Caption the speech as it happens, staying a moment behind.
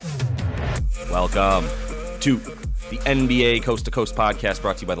Welcome to the NBA Coast to Coast podcast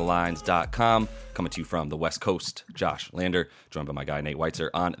brought to you by TheLines.com. Coming to you from the West Coast, Josh Lander, joined by my guy Nate Weitzer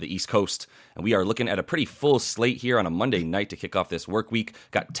on the East Coast. And we are looking at a pretty full slate here on a Monday night to kick off this work week.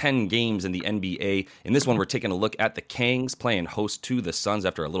 Got 10 games in the NBA. In this one, we're taking a look at the Kangs playing host to the Suns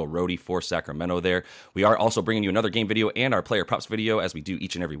after a little roadie for Sacramento there. We are also bringing you another game video and our player props video as we do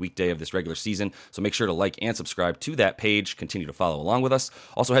each and every weekday of this regular season. So make sure to like and subscribe to that page. Continue to follow along with us.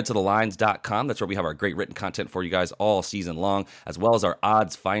 Also head to TheLines.com. That's where we have our great written content for you guys all season long, as well as our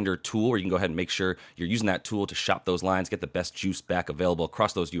odds finder tool where you can go ahead and make sure you're using that tool to shop those lines, get the best juice back available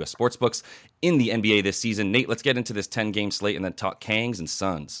across those U.S. sportsbooks in the NBA this season. Nate, let's get into this 10-game slate and then talk Kangs and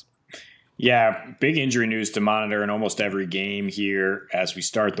Suns. Yeah, big injury news to monitor in almost every game here as we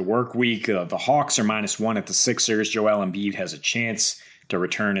start the work week. The Hawks are -1 at the Sixers. Joel Embiid has a chance to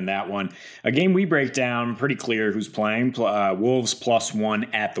return in that one. A game we break down, pretty clear who's playing. Wolves +1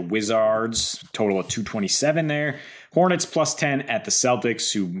 at the Wizards, total of 227 there. Hornets +10 at the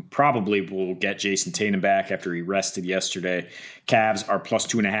Celtics, who probably will get Jason Tatum back after he rested yesterday. Cavs are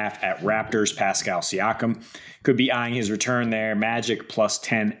 +2.5 at Raptors. Pascal Siakam could be eyeing his return there. Magic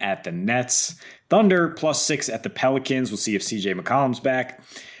 +10 at the Nets. Thunder +6 at the Pelicans. We'll see if CJ McCollum's back.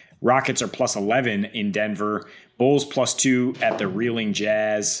 Rockets are +11 in Denver. Bulls +2 at the reeling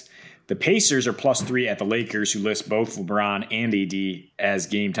Jazz. The Pacers are +3 at the Lakers, who list both LeBron and AD as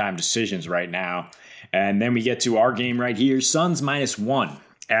game time decisions right now. And then we get to our game right here. Suns -1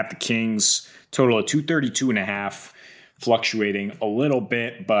 at the Kings. Total of 232.5, fluctuating a little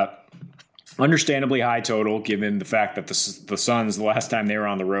bit, but understandably high total given the fact that the Suns, the last time they were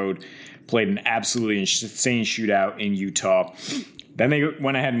on the road, played an absolutely insane shootout in Utah. Then they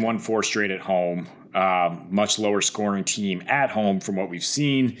went ahead and won 4 straight at home. Much lower scoring team at home from what we've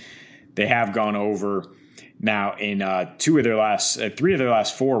seen. They have gone over now in 3 of their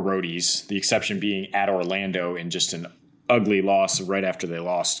last 4 roadies, the exception being at Orlando in just an ugly loss right after they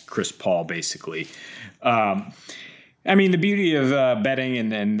lost Chris Paul, basically. I mean, the beauty of betting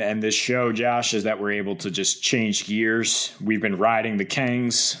and this show, Josh, is that we're able to just change gears. We've been riding the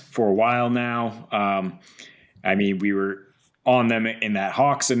Kangs for a while now. I mean, we were on them in that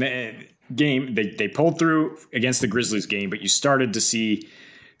Hawks and game. They pulled through against the Grizzlies game, but you started to see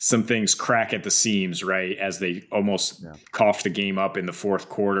some things crack at the seams, right, as they almost coughed the game up in the fourth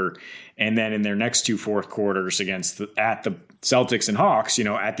quarter. And then in their next 2 fourth quarters at the Celtics and Hawks,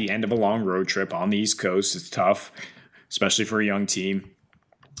 at the end of a long road trip on the East Coast, it's tough, especially for a young team.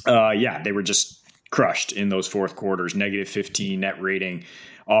 They were just crushed in those fourth quarters. -15 net rating.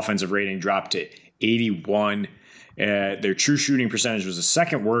 Offensive rating dropped to 81. Their true shooting percentage was the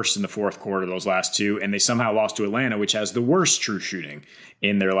second worst in the fourth quarter, those last 2, and they somehow lost to Atlanta, which has the worst true shooting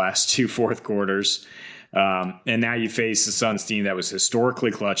in their last 2 fourth quarters. And now you face the Suns team that was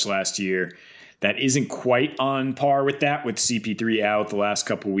historically clutch last year. That isn't quite on par with that, with CP3 out the last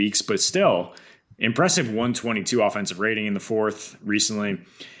couple weeks, but still impressive 122 offensive rating in the fourth recently,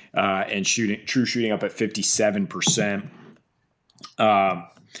 and true shooting up at 57%.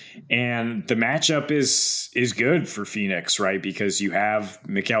 And the matchup is good for Phoenix, right? Because you have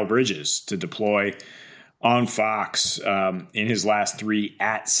Mikal Bridges to deploy on Fox in his last 3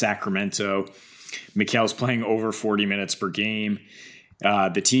 at Sacramento. Mikal's playing over 40 minutes per game.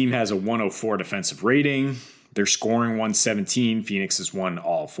 The team has a 104 defensive rating. They're scoring 117. Phoenix has won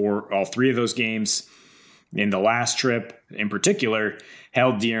all 3 of those games. In the last trip, in particular,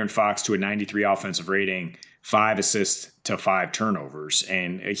 held De'Aaron Fox to a 93 offensive rating, 5 assists to 5 turnovers.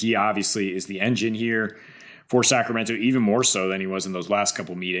 And he obviously is the engine here for Sacramento, even more so than he was in those last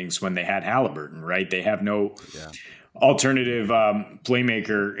couple meetings when they had Halliburton, right? They have no alternative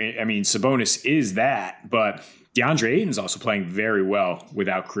playmaker. I mean, Sabonis is that, but DeAndre Ayton's also playing very well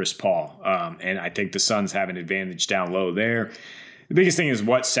without Chris Paul. And I think the Suns have an advantage down low there. The biggest thing is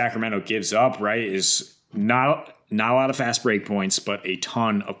what Sacramento gives up, right, is not a lot of fast break points, but a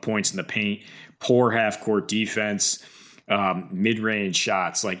ton of points in the paint. Poor half-court defense, mid-range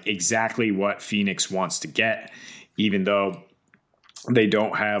shots, like exactly what Phoenix wants to get, even though they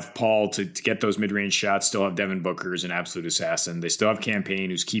don't have Paul to get those mid-range shots. Still have Devin Booker as an absolute assassin. They still have Campaign,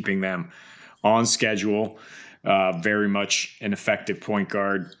 who's keeping them on schedule. Very much an effective point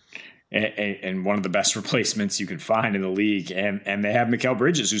guard and one of the best replacements you can find in the league. And they have Mikal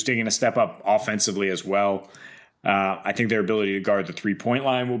Bridges, who's taking a step up offensively as well. I think their ability to guard the three-point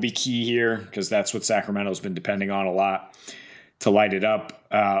line will be key here because that's what Sacramento's been depending on a lot to light it up.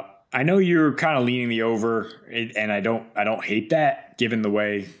 I know you're kind of leaning the over, and I don't hate that given the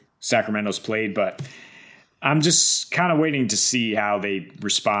way Sacramento's played, but I'm just kind of waiting to see how they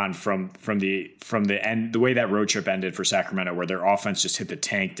respond from the end, the way that road trip ended for Sacramento, where their offense just hit the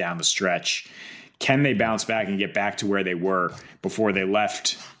tank down the stretch. Can they bounce back and get back to where they were before they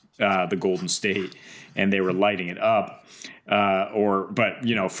left the Golden State and they were lighting it up?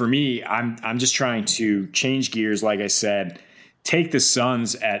 But for me, I'm just trying to change gears. Like I said, take the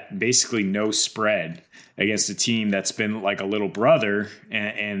Suns at basically no spread against a team that's been like a little brother,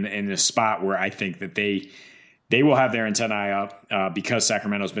 and in a spot where I think that they will have their antennae up because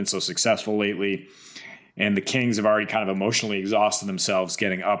Sacramento's been so successful lately. And the Kings have already kind of emotionally exhausted themselves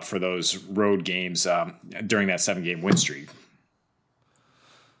getting up for those road games during that 7-game win streak.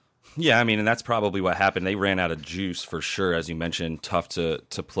 Yeah, I mean, and that's probably what happened. They ran out of juice for sure, as you mentioned. Tough to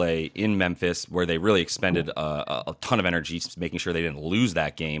play in Memphis, where they really expended a ton of energy, making sure they didn't lose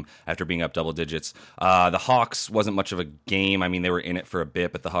that game after being up double digits. The Hawks wasn't much of a game. I mean, they were in it for a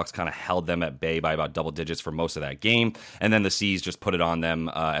bit, but the Hawks kind of held them at bay by about double digits for most of that game. And then the C's just put it on them,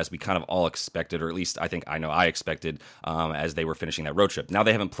 as we kind of all expected, or at least I expected, as they were finishing that road trip. Now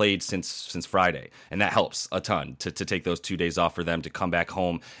they haven't played since Friday, and that helps a ton to take those 2 days off for them to come back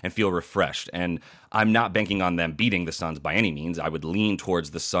home and feel refreshed. And I'm not banking on them beating the Suns by any means. I would lean towards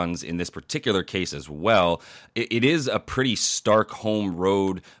the Suns in this particular case as well. It is a pretty stark home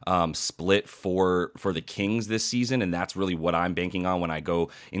road split for the Kings this season, and that's really what I'm banking on when I go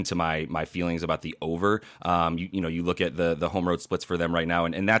into my feelings about the over. You look at the home road splits for them right now,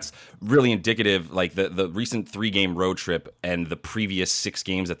 and that's really indicative. Like the recent 3-game road trip and the previous 6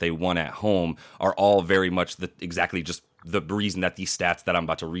 games that they won at home are all very much exactly just the reason that these stats that I'm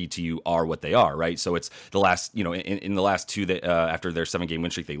about to read to you are what they are, right? So it's the last, in the last 2 that after their 7-game win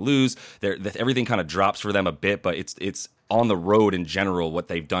streak, they lose. Everything kind of drops for them a bit, but it's on the road in general. What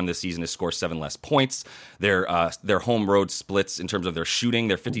they've done this season is score 7 less points. Their home road splits in terms of their shooting,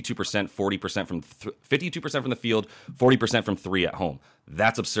 they're 52%, 40% from 52% from the field, 40% from 3 at home.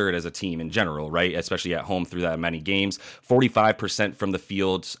 That's absurd as a team in general, right? Especially at home through that many games. 45% from the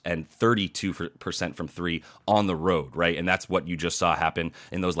field and 32% from 3 on the road, right? And that's what you just saw happen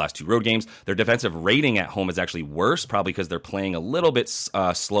in those last 2 road games. Their defensive rating at home is actually worse, probably because they're playing a little bit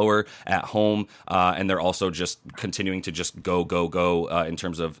slower at home, and they're also just continuing to just go in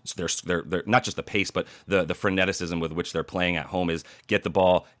terms of their not just the pace, but the freneticism with which they're playing at home is get the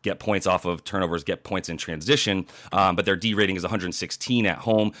ball, get points off of turnovers, get points in transition. But their D rating is 116 at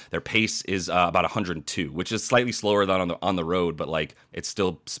home. Their pace is about 102, which is slightly slower than on the road, but like it's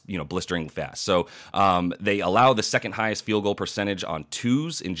still blistering fast. So they allow the second highest field goal percentage on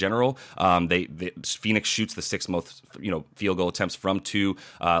 2s in general. Phoenix shoots the 6th most field goal attempts from 2,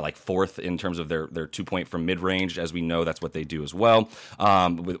 like 4th in terms of their 2-point from mid range. As we know, that's what they do as well,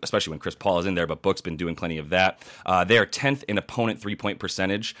 especially when Chris Paul is in there. But Book's been doing plenty of that. They are 10th in opponent 3-point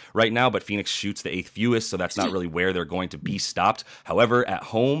percentage right now, but Phoenix shoots the 8th fewest, so that's not really where they're going to be stopped. However, at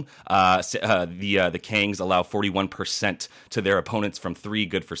home, the Kings allow 41% to their opponents from 3,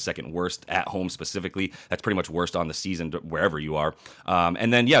 good for 2nd worst at home specifically. That's pretty much worst on the season wherever you are.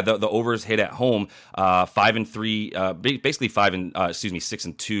 And then the overs hit at home 5-3, basically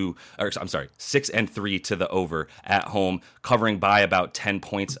 6-2, or I'm sorry, 6-3 to the over at home, covering by about 10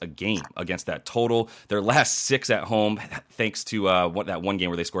 points a game against that total. Their last 6 at home, thanks to that one game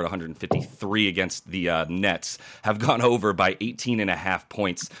where they scored 153 against the Nets, have gone over by 18.5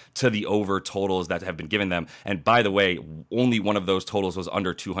 points to the over totals that have been given them. And by the way, only one of those totals was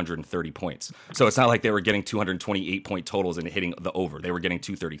under 230 points. So it's not like they were getting 228 point totals and hitting the over. They were getting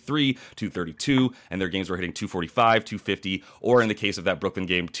 233, 232, and their games were hitting 245, 250, or in the case of that Brooklyn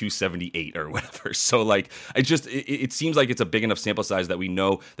game, 278 or whatever. So like, it seems like it's a big enough sample size that we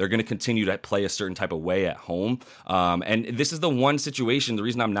know they're going to continue to play a certain type of way at home. And this is the one situation, the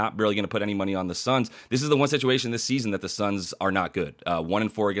reason I'm not really going to put any money on the Suns, this is the one situation this season that the Suns are not good.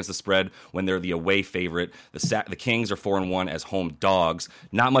 1-4 against the spread when they're the away favorite. The Kings are 4-1 as home dogs.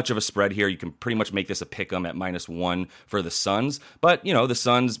 Not much of a spread here. You can pretty much make this a pick 'em at -1 for the Suns. But the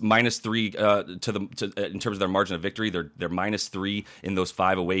Suns -3 in terms of their margin of victory. They're -3 in those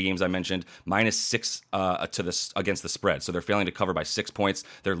 5 away games I mentioned. -6 against the spread. So they're failing to cover by 6 points.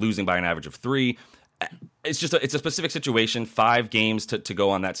 They're losing by an average of 3. It's a specific situation, 5 games to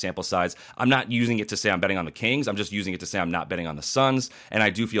go on that sample size. I'm not using it to say I'm betting on the Kings. I'm just using it to say I'm not betting on the Suns. And I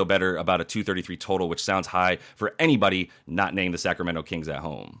do feel better about a 233 total, which sounds high for anybody not named the Sacramento Kings at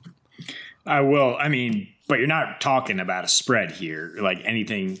home. I will. I mean, but you're not talking about a spread here. Like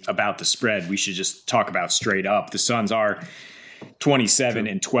anything about the spread, we should just talk about straight up. The Suns are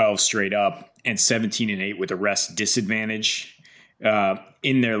 27-12 straight up and 17-8 with a rest disadvantage.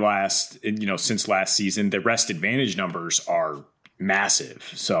 In their last, since last season, the rest advantage numbers are massive.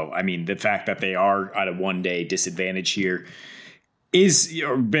 So, I mean, the fact that they are at a 1-day disadvantage here is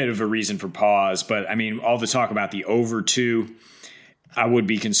a bit of a reason for pause. But, I mean, all the talk about the over 2, I would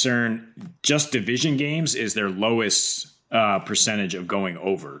be concerned. Just division games is their lowest percentage of going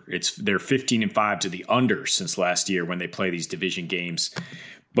over. They're 15-5 to the under since last year when they play these division games,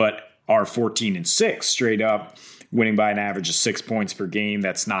 but are 14-6 straight up, winning by an average of 6 points per game.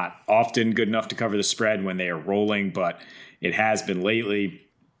 That's not often good enough to cover the spread when they are rolling, but it has been lately.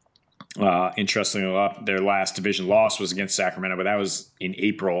 Interestingly enough, their last division loss was against Sacramento, but that was in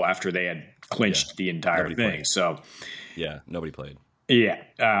April after they had clinched the entire thing. Played. So, nobody played. Yeah,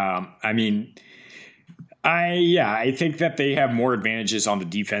 I mean, I think that they have more advantages on the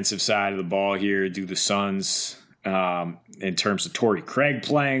defensive side of the ball here. Do the Suns in terms of Torrey Craig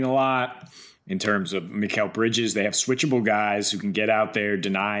playing a lot? In terms of Mikal Bridges, they have switchable guys who can get out there,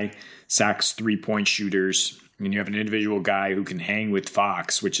 deny Sac's 3-point shooters. I mean, you have an individual guy who can hang with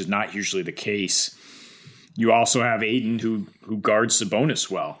Fox, which is not usually the case. You also have Ayton who guards Sabonis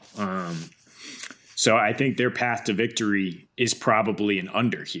well. So I think their path to victory is probably an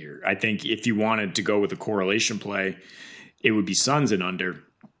under here. I think if you wanted to go with a correlation play, it would be Suns and under.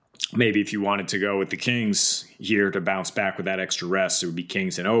 Maybe if you wanted to go with the Kings here to bounce back with that extra rest, it would be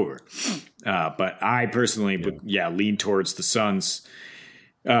Kings and over. But I personally would, lean towards the Suns,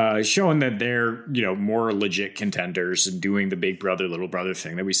 showing that they're, more legit contenders and doing the big brother, little brother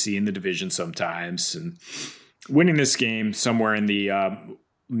thing that we see in the division sometimes, and winning this game somewhere in the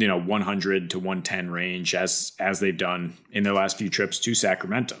 100 to 110 range as they've done in their last few trips to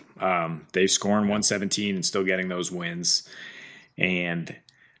Sacramento. They've scored 117 and still getting those wins. And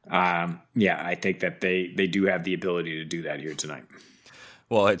I think that they do have the ability to do that here tonight.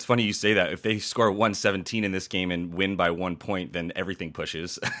 Well, it's funny you say that. If they score 117 in this game and win by 1 point, then everything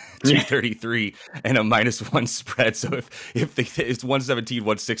pushes 233 and a -1 spread. So if it's 117,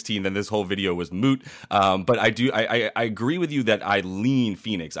 116, then this whole video was moot. But I agree with you that I lean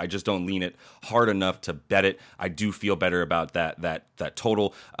Phoenix. I just don't lean it hard enough to bet it. I do feel better about that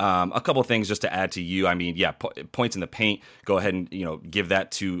total. A couple of things just to add to you. I mean, points in the paint. Go ahead and give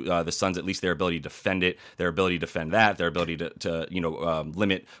that to the Suns. At least their ability to defend it, their ability to defend that, their ability to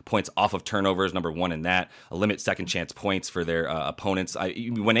limit points off of turnovers, number one in that, limit second chance points for their opponents.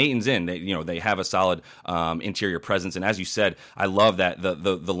 When Ayton's in, they have a solid interior presence, and as you said, I love that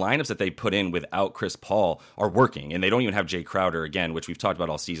the lineups that they put in without Chris Paul are working, and they don't even have Jay Crowder again, which we've talked about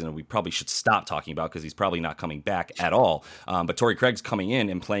all season, and we probably should stop talking about because he's probably not coming back at all. But Torrey Craig's coming in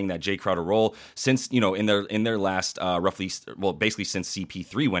and playing that Jay Crowder role since in their last basically since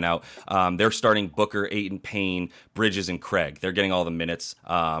CP3 went out. They're starting Booker, Ayton, Payne, Bridges, and Craig. They're getting all the minutes.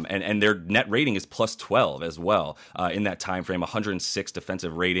 And their net rating is plus 12 as well in that time frame. 106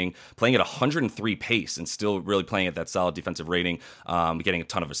 defensive rating, playing at 103 pace, and still really playing at that solid defensive rating. Getting a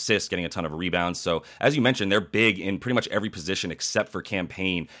ton of assists, getting a ton of rebounds. So as you mentioned, they're big in pretty much every position except for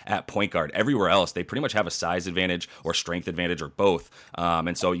Campaign at point guard. Everywhere else, they pretty much have a size advantage or strength advantage or both.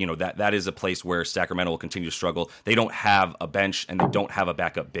 And so that is a place where Sacramento will continue to struggle. They don't have a bench and they don't have a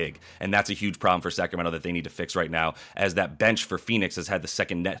backup big, and that's a huge problem for Sacramento that they need to fix right now. As that bench for Phoenix has had the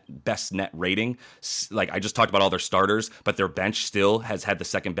second best net rating. Like I just talked about all their starters, but their bench still has had the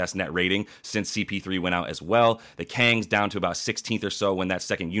second best net rating since CP3 went out as well. The Kangs down to about 16th or so when that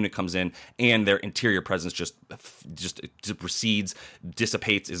second unit comes in, and their interior presence just recedes,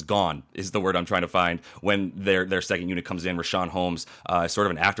 dissipates, is gone, is the word I'm trying to find when their second unit comes in. Rashawn Holmes sort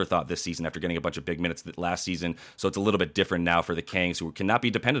of an afterthought this season after getting a bunch of big minutes last season, so it's a little bit different now for the Kangs, who cannot be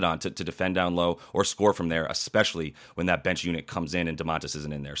depended on to defend down low or score from there, especially when that bench unit comes in and DeMontis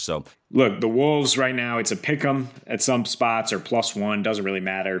isn't in there. So look, the Wolves right now, it's a pick 'em at some spots or +1, doesn't really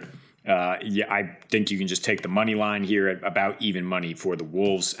matter. I think you can just take the money line here at about even money for the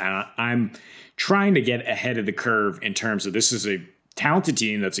Wolves. I'm trying to get ahead of the curve in terms of this is a talented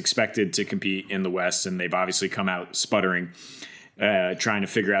team that's expected to compete in the West, and they've obviously come out sputtering, trying to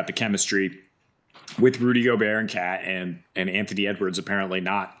figure out the chemistry with Rudy Gobert and Cat and Anthony Edwards apparently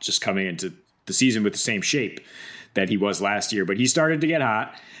not just coming into the season with the same shape that he was last year, but he started to get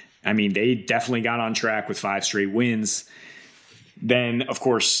hot. I mean, they definitely got on track with 5 straight wins. Then, of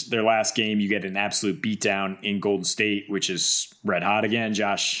course, their last game, you get an absolute beatdown in Golden State, which is red hot again.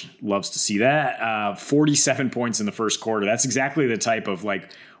 Josh loves to see that. 47 points in the first quarter. That's exactly the type of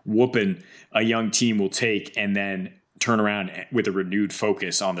whooping a young team will take and then turn around with a renewed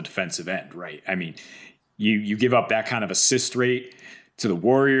focus on the defensive end, right? I mean, you give up that kind of assist rate to the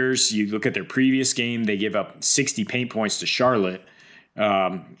Warriors. You look at their previous game, they give up 60 paint points to Charlotte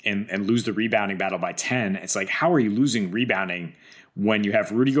and lose the rebounding battle by 10. It's like, how are you losing rebounding when you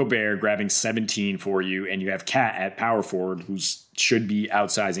have Rudy Gobert grabbing 17 for you and you have Cat at power forward, who should be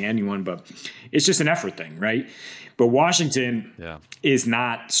outsizing anyone, but it's just an effort thing, right? But Washington is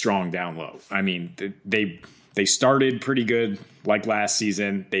not strong down low. I mean, they started pretty good like last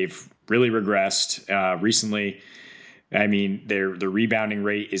season. They've really regressed recently. I mean, the rebounding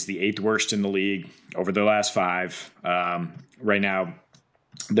rate is the 8th worst in the league over the last 5. Right now,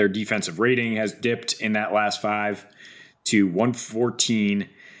 their defensive rating has dipped in that last 5 to 114.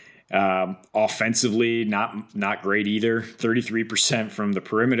 Offensively, not great either. 33% from the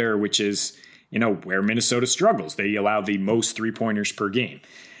perimeter, which is, where Minnesota struggles. They allow the most 3-pointers per game.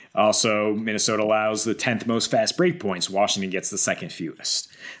 Also, Minnesota allows the 10th most fast break points. Washington gets the 2nd fewest.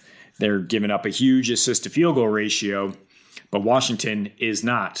 They're giving up a huge assist to field goal ratio, but Washington is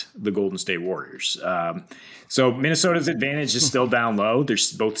not the Golden State Warriors. So Minnesota's advantage is still down low. They're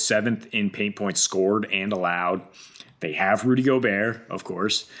both 7th in paint points scored and allowed. They have Rudy Gobert, of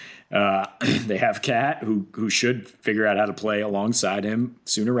course. They have Cat, who should figure out how to play alongside him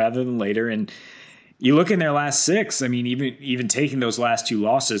sooner rather than later. And you look in their last 6, I mean, even taking those last 2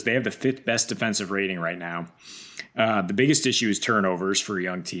 losses, they have the 5th best defensive rating right now. The biggest issue is turnovers for a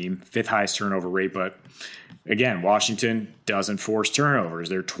young team, 5th highest turnover rate. But again, Washington doesn't force turnovers.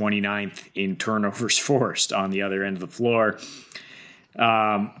 They're 29th in turnovers forced on the other end of the floor.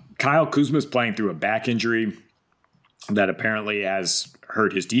 Kyle Kuzma's playing through a back injury that apparently has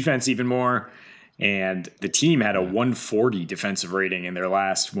hurt his defense even more. And the team had a 140 defensive rating in their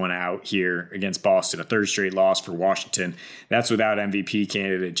last one out here against Boston, a 3rd straight loss for Washington. That's without MVP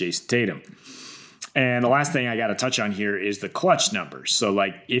candidate Jason Tatum. And the last thing I got to touch on here is the clutch numbers. So,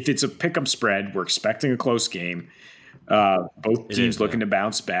 if it's a pick-up spread, we're expecting a close game. Both teams looking to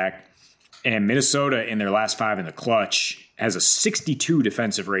bounce back. And Minnesota, in their last 5 in the clutch, has a 62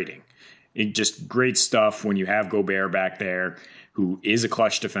 defensive rating. Just great stuff when you have Gobert back there, who is a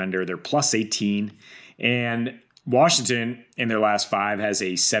clutch defender. They're plus 18. And Washington, in their last 5, has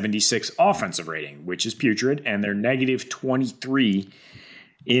a 76 offensive rating, which is putrid. And they're negative 23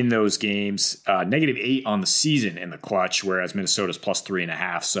 in those games, negative 8 on the season in the clutch, whereas Minnesota's plus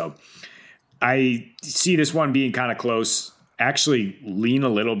 3.5. So I see this one being kind of close. Actually lean a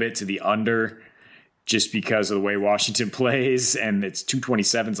little bit to the under just because of the way Washington plays, and it's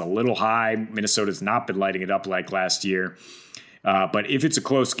 227 is a little high. Minnesota's not been lighting it up like last year. But if it's a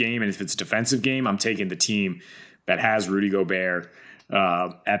close game and if it's a defensive game, I'm taking the team that has Rudy Gobert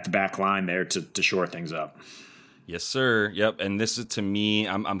at the back line there to shore things up. Yes, sir. Yep. And this is, to me,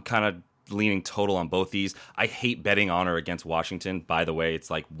 I'm kind of leaning total on both these. I hate betting on or against Washington. By the way, it's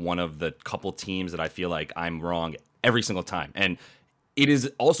like one of the couple teams that I feel like I'm wrong every single time. And it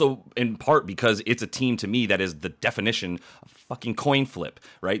is also in part because it's a team to me that is the definition of fucking coin flip,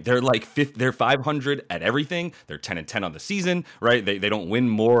 right? They're they're 500 at everything. They're 10-10 on the season, right? They don't win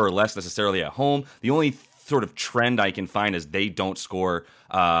more or less necessarily at home. The only sort of trend I can find is they don't score.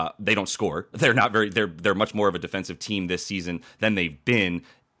 They're not very. They're much more of a defensive team this season than they've been.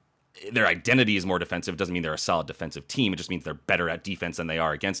 Their identity is more defensive. Doesn't mean they're a solid defensive team. It just means they're better at defense than they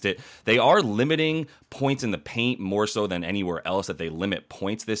are against it. They are limiting points in the paint more so than anywhere else that they limit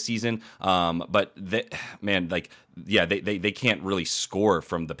points this season. But they can't really score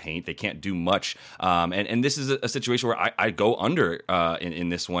from the paint. They can't do much. And this is a situation where I go under in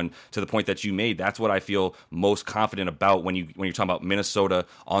this one to the point that you made. That's what I feel most confident about when you're talking about Minnesota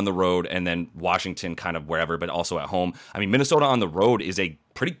on the road and then Washington kind of wherever, but also at home. I mean, Minnesota on the road is a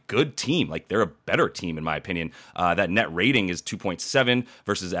pretty good team. Like, they're a better team in my opinion. That net rating is 2.7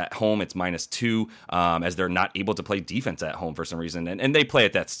 versus at home it's -2, as they're not able to play defense at home for some reason. And they play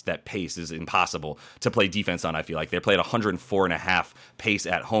at that pace is impossible to play defense on. I feel like they play at 104.5 pace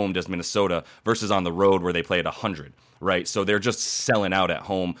at home, does Minnesota, versus on the road where they play at 100. Right, so they're just selling out at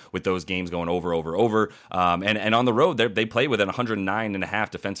home with those games going over. And on the road, they play with an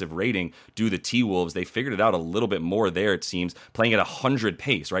 109.5 defensive rating. Do the T-Wolves? They figured it out a little bit more there, it seems, playing at 100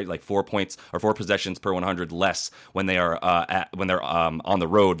 pace, right? Like 4 points or 4 possessions per 100 less when they are on the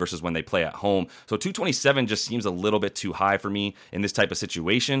road versus when they play at home. So 227 just seems a little bit too high for me in this type of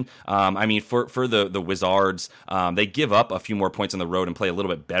situation. I mean, for the Wizards, they give up a few more points on the road and play a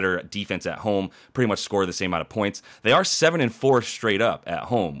little bit better defense at home. Pretty much score the same amount of points. They are 7-4 straight up at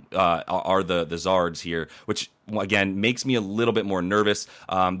home, are the Zards here, which again, makes me a little bit more nervous.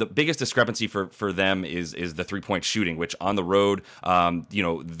 The biggest discrepancy for them is the 3-point shooting, which on the road,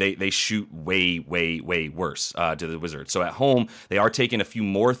 they shoot way worse to the Wizards. So at home, they are taking a few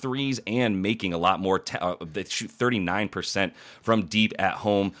more threes and making a lot more. They shoot 39% from deep at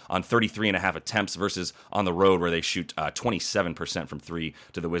home on 33.5 attempts versus on the road where they shoot 27% from three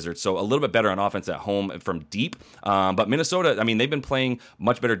to the Wizards. So a little bit better on offense at home from deep. But Minnesota, I mean, they've been playing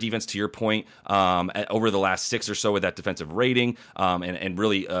much better defense, to your point, over the last 6 or so with that defensive rating, and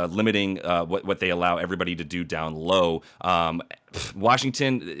really limiting what they allow everybody to do down low.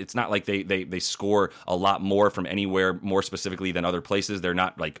 Washington, it's not like they score a lot more from anywhere more specifically than other places. They're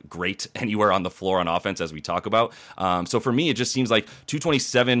not like great anywhere on the floor on offense, as we talk about. So for me, it just seems like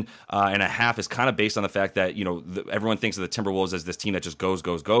 227 and a half is kind of based on the fact that, everyone thinks of the Timberwolves as this team that just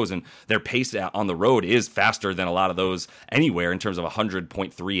goes. And their pace on the road is faster than a lot of those anywhere in terms of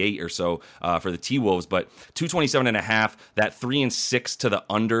 100.38 or so for the T-Wolves. But 227 and a half, that 3-6 to the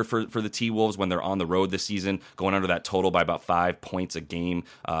under for the T-Wolves when they're on the road this season, going under that total by about 5 points a game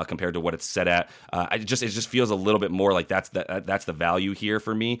compared to what it's set at. It just feels a little bit more like that's the value here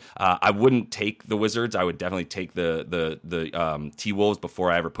for me. I wouldn't take the Wizards. I would definitely take the T-Wolves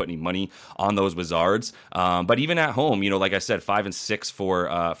before I ever put any money on those Wizards. But even at home, like I said, 5-6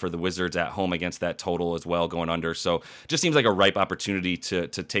 for the Wizards at home against that total as well, going under. So just seems like a ripe opportunity to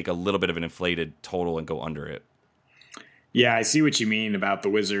take a little bit of an inflated total and go under it. Yeah, I see what you mean about the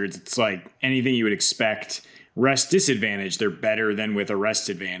Wizards. It's like anything you would expect. Rest disadvantage, they're better than with a rest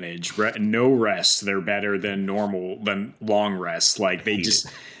advantage. No rest, they're better than long rest. Like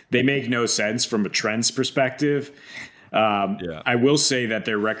they make no sense from a trends perspective. I will say that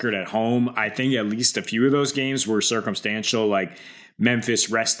their record at home, I think at least a few of those games were circumstantial, like Memphis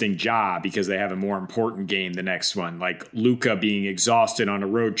resting Ja because they have a more important game the next one, like Luka being exhausted on a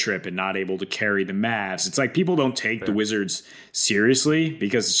road trip and not able to carry the Mavs. It's like people don't take the Wizards seriously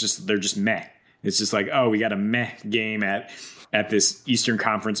because they're just meh. It's just like, oh, we got a meh game at this Eastern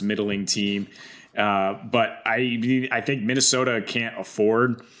Conference middling team. But I think Minnesota can't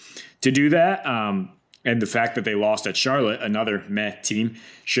afford to do that. And the fact that they lost at Charlotte, another meh team,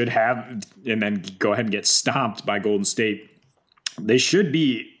 should have, and then go ahead and get stomped by Golden State. They should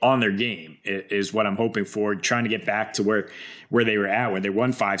be on their game, is what I'm hoping for, trying to get back to where they were at when they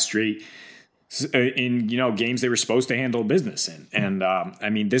won 5 straight in games they were supposed to handle business in. And I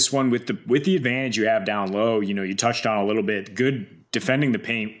mean, this one with the advantage you have down low, you touched on a little bit. Good defending the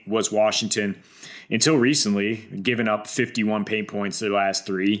paint was Washington until recently, giving up 51 paint points their last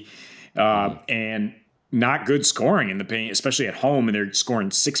 3, and not good scoring in the paint, especially at home. And they're scoring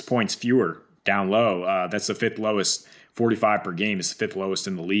 6 points fewer down low. That's the 5th lowest. 45 per game is the 5th lowest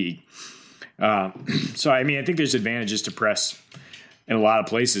in the league. So I mean, I think there's advantages to press in a lot of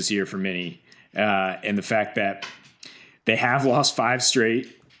places here for Mini. And the fact that they have lost 5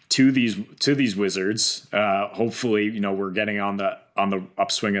 straight to these Wizards. Hopefully, we're getting on the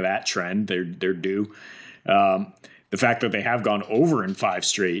upswing of that trend. They're due. The fact that they have gone over in 5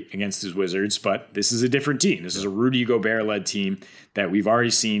 straight against these Wizards, but this is a different team. This is a Rudy Gobert-led team that we've already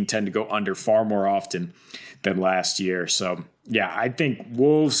seen tend to go under far more often than last year. So, yeah, I think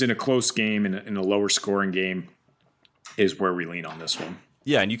Wolves in a close game, in a lower scoring game, is where we lean on this one.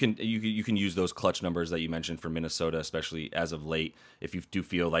 Yeah, and you can use those clutch numbers that you mentioned for Minnesota, especially as of late, if you do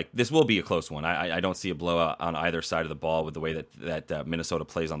feel like this will be a close one. I don't see a blowout on either side of the ball with the way that Minnesota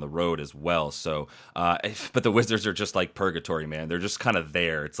plays on the road as well. So, but the Wizards are just like purgatory, man. They're just kind of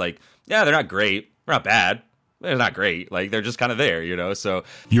there. It's like, yeah, they're not great. They're not bad. They're not great. Like, they're just kind of there, So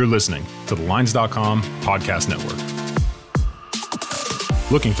you're listening to the Lines.com podcast network.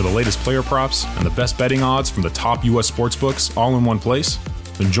 Looking for the latest player props and the best betting odds from the top U.S. sportsbooks all in one place?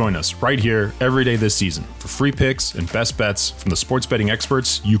 Then join us right here every day this season for free picks and best bets from the sports betting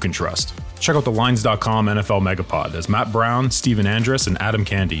experts you can trust. Check out the Lines.com NFL Megapod as Matt Brown, Steven Andress, and Adam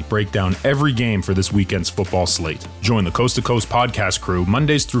Candy break down every game for this weekend's football slate. Join the Coast to Coast podcast crew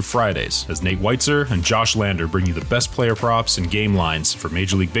Mondays through Fridays as Nate Weitzer and Josh Lander bring you the best player props and game lines for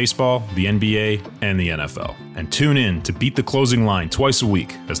Major League Baseball, the NBA, and the NFL. And tune in to Beat the Closing Line twice a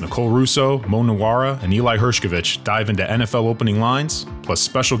week as Nicole Russo, Mo Nawara, and Eli Hershkovich dive into NFL opening lines, plus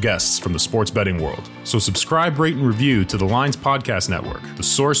special guests from the sports betting world. So subscribe, rate, and review to the Lines Podcast Network, the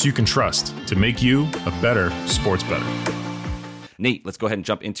source you can trust to make you a better sports bettor. Nate, let's go ahead and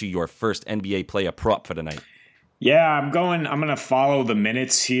jump into your first NBA player prop for tonight. Yeah, I'm going to follow the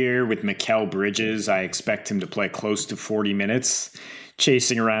minutes here with Mikal Bridges. I expect him to play close to 40 minutes,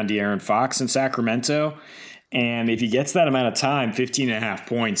 chasing around De'Aaron Fox in Sacramento. And if he gets that amount of time, 15.5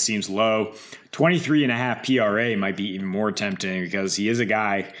 points seems low. 23.5 PRA might be even more tempting because he is a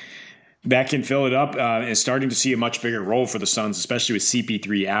guy that can fill it up, and starting to see a much bigger role for the Suns, especially with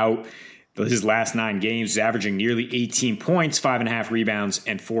CP3 out. His last 9 games, he's averaging nearly 18 points, 5.5 rebounds,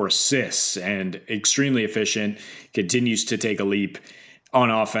 and 4 assists, and extremely efficient, continues to take a leap on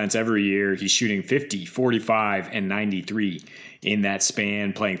offense every year. He's shooting 50, 45, and 93 in that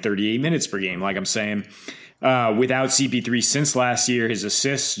span, playing 38 minutes per game, like I'm saying. Without CP3 since last year, his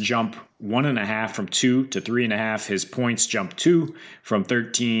assists jump 1.5 from 2 to 3.5. His points jump 2 from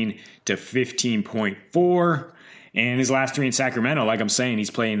 13 to 15.4. And his last 3 in Sacramento, like I'm saying, he's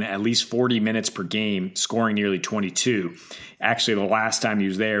playing at least 40 minutes per game, scoring nearly 22. Actually, the last time he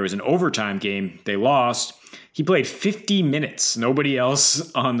was there was an overtime game. They lost. He played 50 minutes. Nobody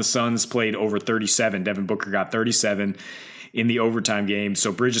else on the Suns played over 37. Devin Booker got 37 in the overtime game.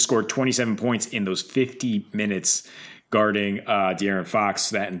 So Bridges scored 27 points in those 50 minutes, guarding De'Aaron Fox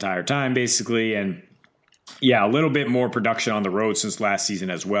that entire time, basically. And yeah, a little bit more production on the road since last season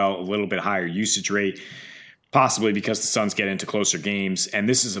as well. A little bit higher usage rate, possibly because the Suns get into closer games. And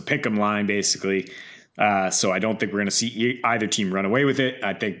this is a pick'em line, basically. So I don't think we're going to see either team run away with it.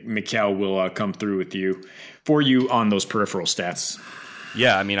 I think Mikal will come through for you on those peripheral stats.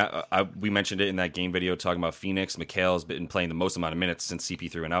 Yeah, I mean, we mentioned it in that game video talking about Phoenix. Mikal's been playing the most amount of minutes since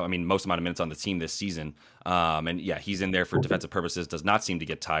CP3 went out. I mean, most amount of minutes on the team this season. And yeah, he's in there for defensive purposes, does not seem to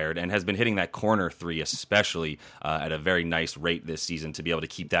get tired, and has been hitting that corner 3 especially at a very nice rate this season to be able to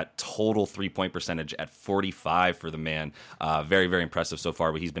keep that total 3-point percentage at 45 for the man. Very, very impressive so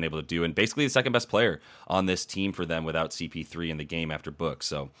far what he's been able to do, and basically the second best player on this team for them without CP3 in the game after Book.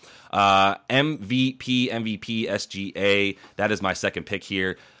 So MVP, SGA, that is my second pick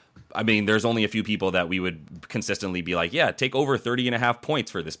here. I mean, there's only a few people that we would consistently be like, yeah, take over 30.5 points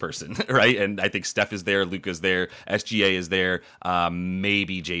for this person, right? And I think Steph is there, Luka's there, SGA is there,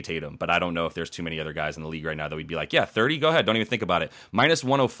 maybe Jay Tatum, but I don't know if there's too many other guys in the league right now that we'd be like, yeah, 30, go ahead, don't even think about it. Minus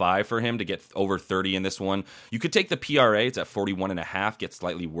 105 for him to get over 30 in this one. You could take the PRA, it's at 41.5, get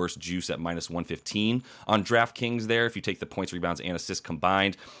slightly worse juice at minus 115 on DraftKings there if you take the points, rebounds, and assists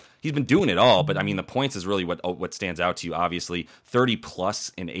combined. He's been doing it all, but I mean, the points is really what stands out to you, obviously. 30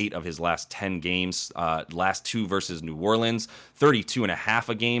 plus in 8 of his last 10 games, last 2 versus New Orleans, 32.5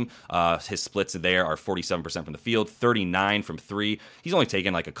 a game. His splits there are 47% from the field, 39 from 3. He's only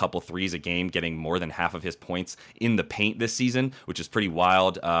taken like a couple threes a game, getting more than half of his points in the paint this season, which is pretty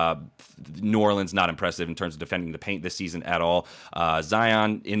wild. New Orleans, not impressive in terms of defending the paint this season at all.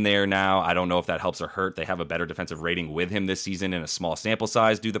 Zion in there now. I don't know if that helps or hurt. They have a better defensive rating with him this season in a small sample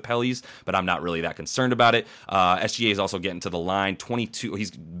size due to the Pellies, but I'm not really that concerned about it. SGA is also getting to the line. 22.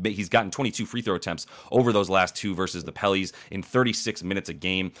 He's gotten 22 free throw attempts over those last 2 versus the Pellies in 36 minutes a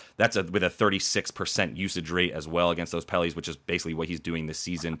game. That's with a 36% usage rate as well against those Pellies, which is basically what he's doing this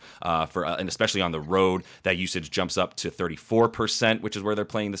season. And especially on the road, that usage jumps up to 34%, which is where they're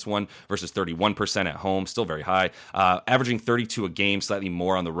playing this one, versus 31% at home. Still very high. Averaging 32 a game, slightly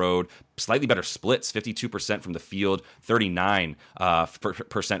more on the road. Slightly better splits, 52% from the field,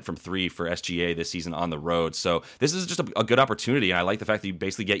 39% from 3 for SGA this season on the road. So this is just a good opportunity, and I like the fact that you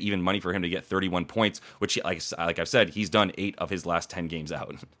basically get even money for him to get 31 points, which, like I've said, he's done 8 of his last 10 games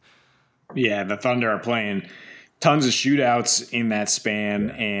out. Yeah, the Thunder are playing tons of shootouts in that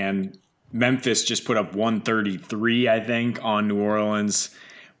span, and Memphis just put up 133, I think, on New Orleans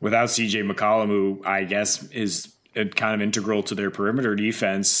without CJ McCollum, who I guess is kind of integral to their perimeter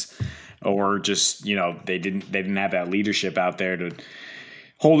defense. Or just, they didn't have that leadership out there to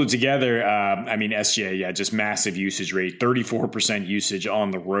hold it together. I mean, SGA, just massive usage rate, 34% usage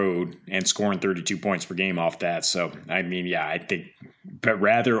on the road and scoring 32 points per game off that. So, I mean, I think but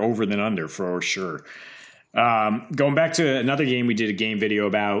rather over than under for sure. Going back to another game, we did a game video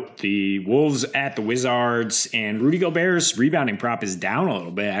about the Wolves at the Wizards, and Rudy Gobert's rebounding prop is down a little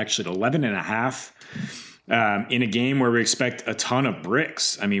bit, actually to 11.5. In a game where we expect a ton of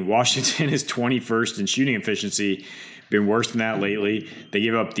bricks. I mean, Washington is 21st in shooting efficiency, been worse than that lately. They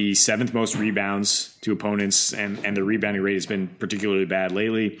give up the 7th most rebounds to opponents, and their rebounding rate has been particularly bad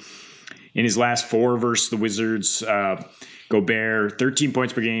lately. In his last 4 versus the Wizards, Gobert, 13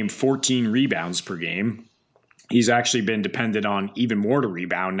 points per game, 14 rebounds per game. He's actually been dependent on even more to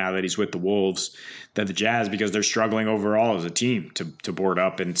rebound now that he's with the Wolves than the Jazz, because they're struggling overall as a team to board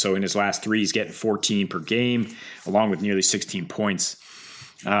up. And so in his last 3, he's getting 14 per game, along with nearly 16 points.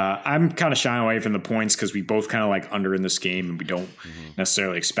 I'm kind of shying away from the points because we both kind of like under in this game, and we don't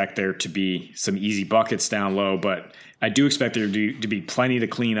necessarily expect there to be some easy buckets down low. But I do expect there to be plenty to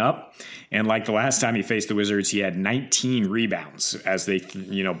clean up. And like the last time he faced the Wizards, he had 19 rebounds as they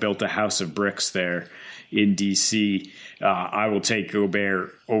built a house of bricks there in DC. I will take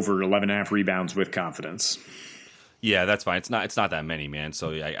Gobert over 11.5 rebounds with confidence. Yeah, that's fine. It's not that many, man.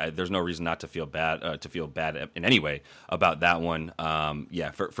 So there's no reason not to feel bad in any way about that one.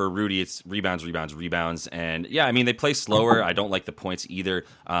 For Rudy, it's rebounds, and yeah, I mean they play slower. I don't like the points either,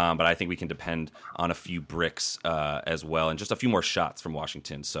 but I think we can depend on a few bricks as well, and just a few more shots from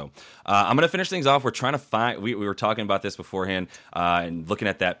Washington. So I'm gonna finish things off. We're trying to find. We were talking about this beforehand, and looking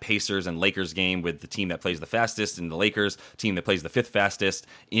at that Pacers and Lakers game with the team that plays the fastest and the Lakers team that plays the fifth fastest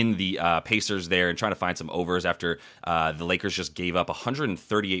in the Pacers there, and trying to find some overs after. The Lakers just gave up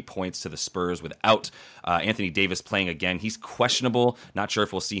 138 points to the Spurs without Anthony Davis playing again. He's questionable. Not sure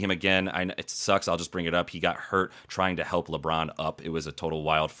if we'll see him again. It sucks. I'll just bring it up. He got hurt trying to help LeBron up. It was a total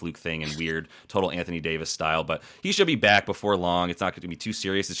wild fluke thing and weird, total Anthony Davis style. But he should be back before long. It's not going to be too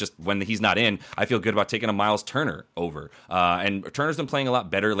serious. It's just when he's not in, I feel good about taking a Miles Turner over. And Turner's been playing a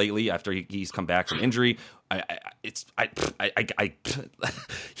lot better lately after he's come back from injury.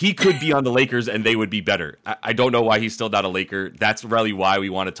 He could be on the Lakers and they would be better. I don't know why he's still not a Laker. That's really why we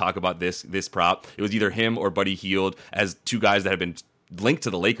want to talk about this prop. It was either him or Buddy Hield as two guys that have been linked to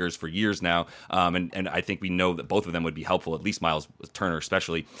the Lakers for years now, and I think we know that both of them would be helpful, at least Miles Turner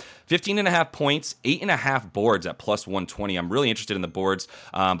especially. 15.5 points, 8.5 boards at plus 120. I'm really interested in the boards,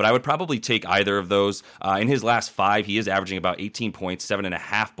 but I would probably take either of those. In his last 5, he is averaging about 18 points,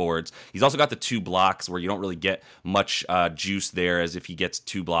 7.5 boards. He's also got the 2 blocks where you don't really get much juice there, as if he gets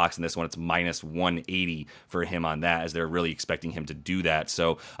 2 blocks, and this one it's minus 180 for him on that, as they're really expecting him to do that.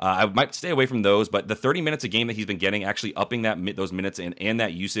 So I might stay away from those, but the 30 minutes a game that he's been getting, actually upping those minutes and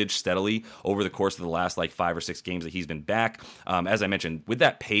that usage steadily over the course of the last 5 or 6 games that he's been back. As I mentioned, with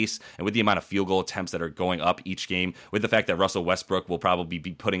that pace and with the amount of field goal attempts that are going up each game, with the fact that Russell Westbrook will probably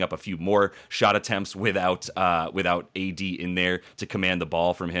be putting up a few more shot attempts without AD in there to command the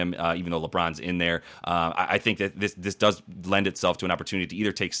ball from him, even though LeBron's in there. I think that this does lend itself to an opportunity to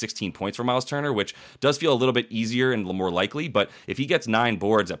either take 16 points from Miles Turner, which does feel a little bit easier and more likely, but if he gets 9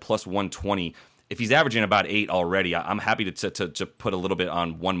 boards at plus 120, if he's averaging about 8 already, I'm happy to put a little bit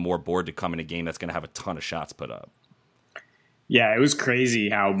on one more board to come in a game that's going to have a ton of shots put up. Yeah, it was crazy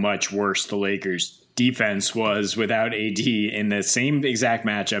how much worse the Lakers' defense was without AD in the same exact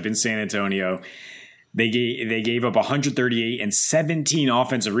matchup in San Antonio. They gave up 138 and 17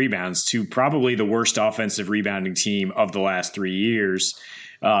 offensive rebounds to probably the worst offensive rebounding team of the last 3 years.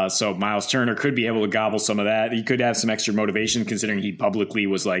 So Miles Turner could be able to gobble some of that. He could have some extra motivation, considering he publicly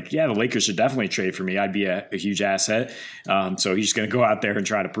was like, yeah, the Lakers should definitely trade for me. I'd be a huge asset. So he's going to go out there and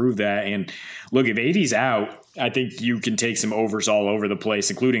try to prove that. And look, if AD's out, I think you can take some overs all over the place,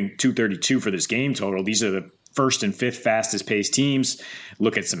 including 232 for this game total. These are the first and fifth fastest paced teams.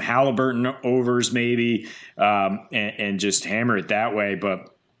 Look at some Halliburton overs maybe, and just hammer it that way. But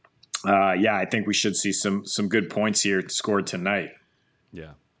I think we should see some good points here scored tonight.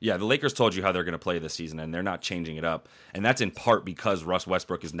 Yeah, the Lakers told you how they're going to play this season, and they're not changing it up. And that's in part because Russ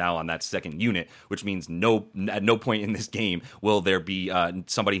Westbrook is now on that second unit, which means at no point in this game will there be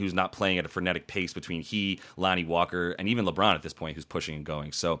somebody who's not playing at a frenetic pace between he, Lonnie Walker, and even LeBron at this point, who's pushing and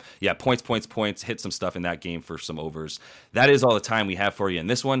going. So, yeah, points, hit some stuff in that game for some overs. That is all the time we have for you in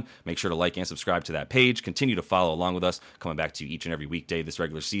this one. Make sure to like and subscribe to that page. Continue to follow along with us, coming back to you each and every weekday this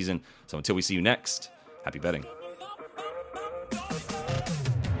regular season. So until we see you next, happy betting.